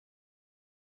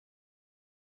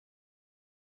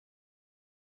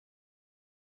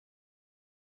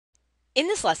In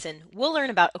this lesson, we'll learn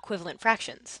about equivalent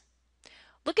fractions.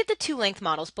 Look at the two length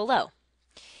models below.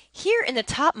 Here in the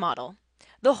top model,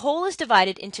 the whole is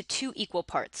divided into two equal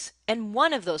parts, and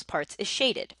one of those parts is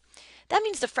shaded. That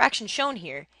means the fraction shown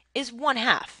here is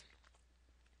 1/2.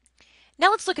 Now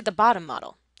let's look at the bottom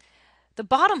model. The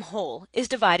bottom whole is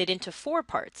divided into four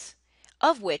parts,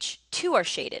 of which two are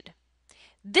shaded.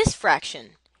 This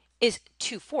fraction is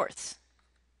 2/4.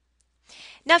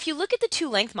 Now, if you look at the two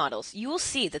length models, you will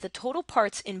see that the total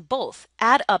parts in both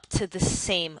add up to the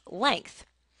same length.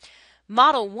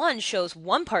 Model 1 shows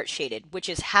one part shaded, which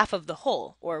is half of the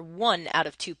whole, or 1 out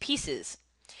of 2 pieces.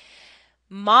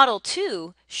 Model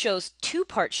 2 shows two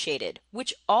parts shaded,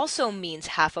 which also means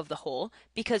half of the whole,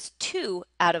 because 2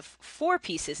 out of 4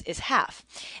 pieces is half.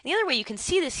 And the other way you can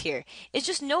see this here is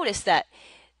just notice that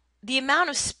the amount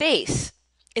of space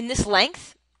in this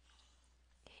length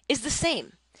is the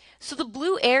same. So the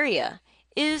blue area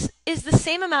is the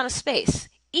same amount of space,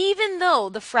 even though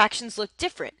the fractions look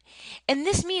different. And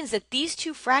this means that these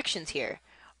two fractions here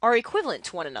are equivalent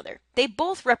to one another. They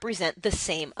both represent the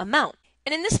same amount.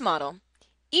 And in this model,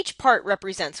 each part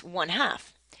represents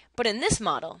 1/2. But in this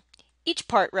model, each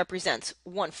part represents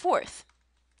 1/4.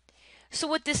 So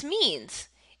what this means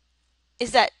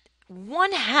is that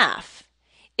 1/2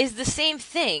 is the same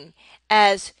thing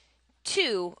as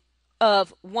 2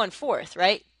 of 1/4,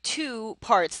 right? Two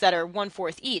parts that are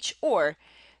 1/4 each, or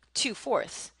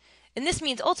 2/4. And this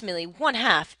means ultimately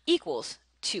 1/2 equals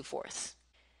 2/4.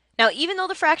 Now, even though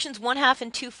the fractions 1/2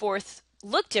 and 2/4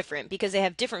 look different because they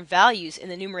have different values in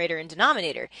the numerator and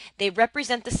denominator, they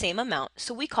represent the same amount,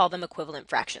 so we call them equivalent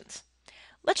fractions.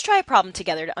 Let's try a problem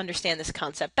together to understand this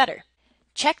concept better.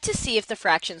 Check to see if the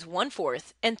fractions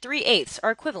 1/4 and 3/8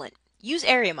 are equivalent. Use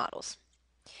area models.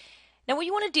 Now what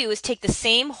you want to do is take the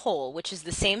same whole, which is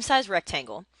the same size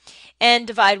rectangle, and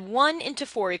divide one into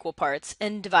 4 equal parts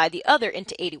and divide the other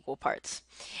into 8 equal parts.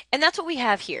 And that's what we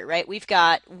have here, right? We've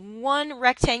got one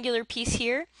rectangular piece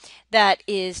here that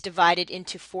is divided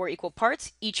into 4 equal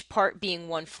parts, each part being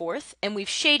 1/4, and we've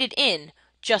shaded in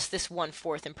just this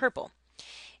 1/4 in purple.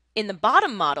 In the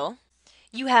bottom model,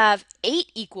 you have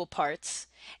 8 equal parts,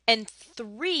 and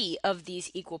 3 of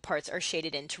these equal parts are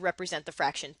shaded in to represent the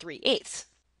fraction 3/8.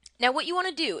 Now what you want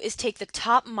to do is take the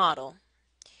top model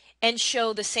and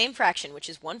show the same fraction, which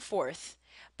is 1/4,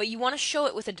 but you want to show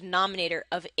it with a denominator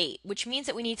of 8, which means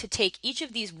that we need to take each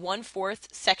of these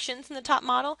 1/4 sections in the top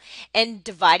model and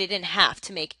divide it in half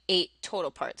to make 8 total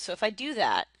parts. So if I do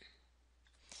that,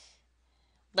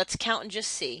 let's count and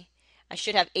just see. I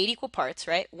should have 8 equal parts,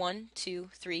 right? 1,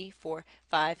 2, 3, 4,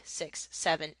 5, 6,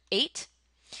 7, 8.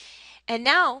 And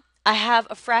now I have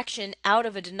a fraction out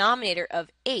of a denominator of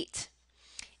 8.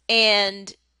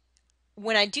 And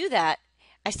when I do that,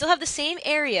 I still have the same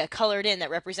area colored in that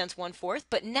represents 1/4,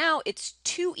 but now it's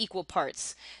 2 equal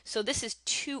parts. So this is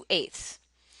 2/8.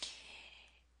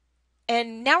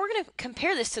 And now we're going to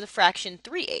compare this to the fraction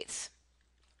 3/8.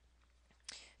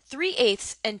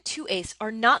 3/8 and 2/8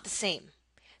 are not the same.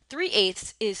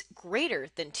 3/8 is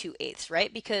greater than 2/8,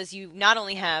 right? Because you not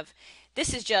only have,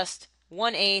 this is just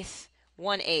 1/8,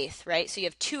 1/8, right? So you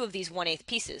have 2 of these 1/8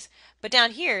 pieces. But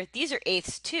down here, these are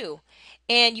eighths too,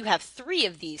 and you have 3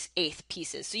 of these 1/8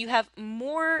 pieces. So you have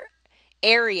more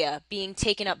area being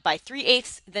taken up by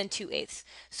 3/8 than 2/8.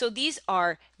 So these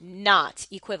are not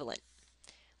equivalent.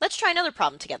 Let's try another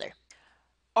problem together.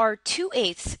 Are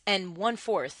 2/8 and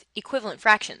 1/4 equivalent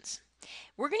fractions?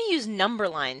 We're going to use number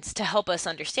lines to help us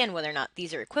understand whether or not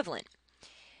these are equivalent.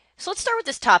 So let's start with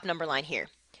this top number line here.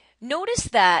 Notice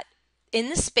that in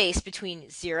the space between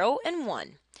 0 and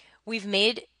 1, we've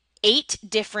made 8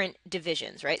 different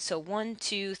divisions, right? So 1,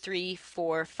 2, 3,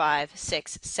 4, 5,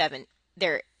 6, 7.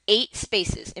 There are 8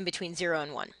 spaces in between 0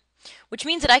 and 1, which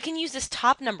means that I can use this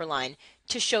top number line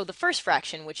to show the first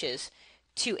fraction, which is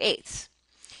 2/8.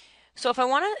 So if I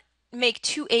want to make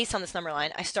 2/8 on this number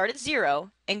line, I start at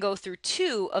 0 and go through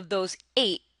 2 of those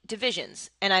 8 divisions,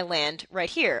 and I land right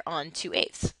here on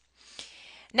 2/8.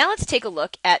 Now let's take a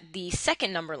look at the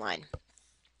second number line.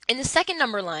 In the second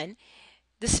number line,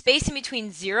 the space in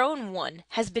between 0 and 1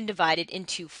 has been divided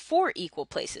into 4 equal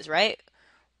places, right?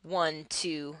 1,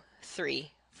 2,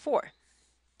 3, 4.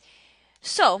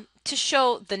 So to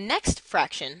show the next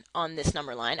fraction on this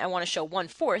number line, I want to show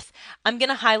 1/4, I'm going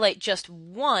to highlight just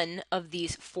one of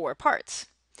these 4 parts.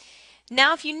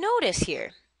 Now if you notice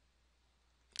here,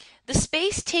 the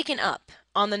space taken up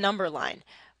on the number line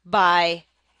by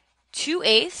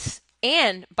 2/8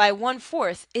 and by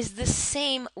 1/4 is the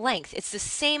same length. It's the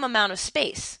same amount of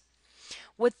space.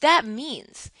 What that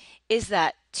means is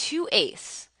that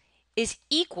 2/8 is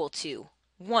equal to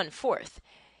 1/4.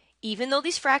 Even though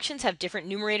these fractions have different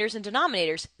numerators and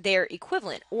denominators, they are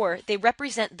equivalent, or they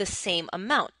represent the same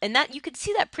amount. And that you can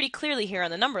see that pretty clearly here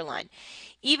on the number line.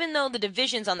 Even though the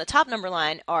divisions on the top number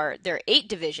line there are 8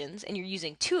 divisions and you're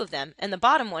using 2 of them, and the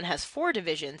bottom one has 4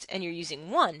 divisions and you're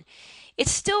using 1, it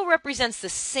still represents the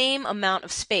same amount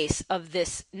of space of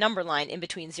this number line in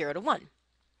between 0 to 1.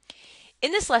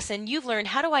 In this lesson, you've learned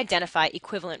how to identify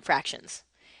equivalent fractions.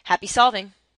 Happy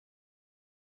solving!